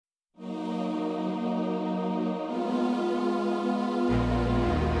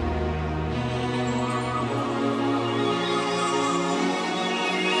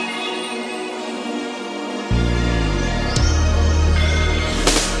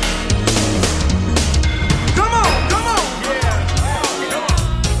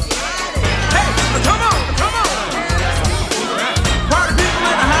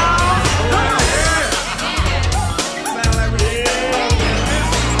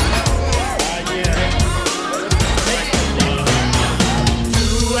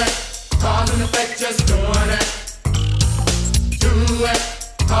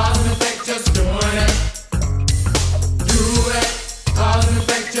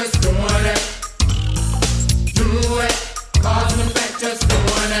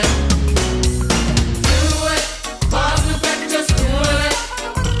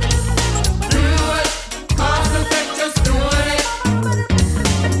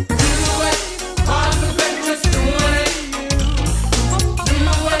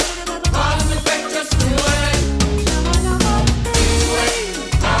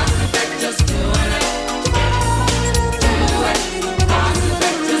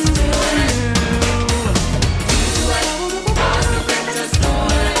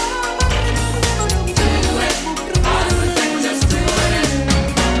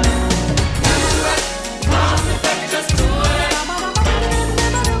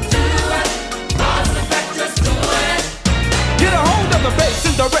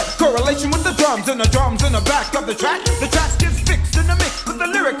correlation with the drums and the drums in the back of the track. The track gets fixed in the mix with the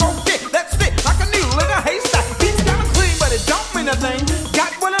lyric on kick. That's it, like a needle in a haystack. Beats kinda clean, but it don't mean a thing.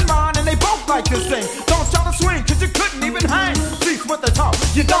 Got Will and Ron and they both like to sing. Don't try to swing, cause you couldn't even hang. Cease with the talk,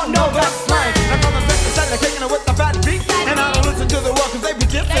 you don't know that slang. I'm on the best, they're kicking it with the fat beat. And I don't listen to the world cause they be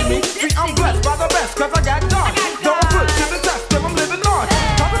dissing me. See, I'm blessed by the best cause I got dark. Don't put to the test till I'm living on.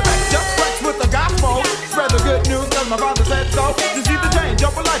 Talking back, just flex with the gospel. Spread the good news cause my father said so. To see the change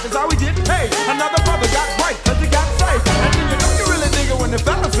of a life is how we get paid. Another brother got right cause he got saved. And then you know you really dig it when the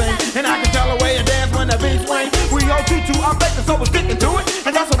fellas sing. And I can tell the way you dance when the beat swing. We all true to our faith and so we're sticking to it.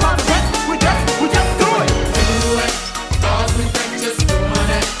 And that's what Papa said, we just do it. Do it, cause we think just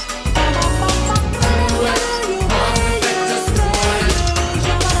doing it. Do it, cause we think just doing it.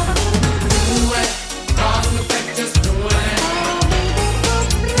 Do it, cause we think just doing it.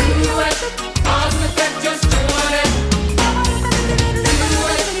 Do it, cause we think just doing it. Do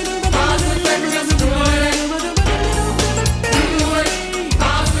it, cause we think just doing it. Do it,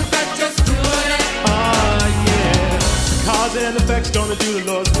 cause we think just doing it. Yeah. Cause and effect's gonna do the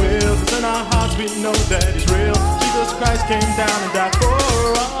Lord's will. Cause in our hearts we know that He's real. Jesus Christ came down and died for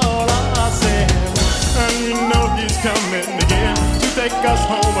all our sins. And we know He's coming again to take us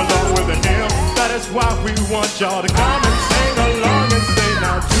home along with Him. That is why we want y'all to come and sing along and sing.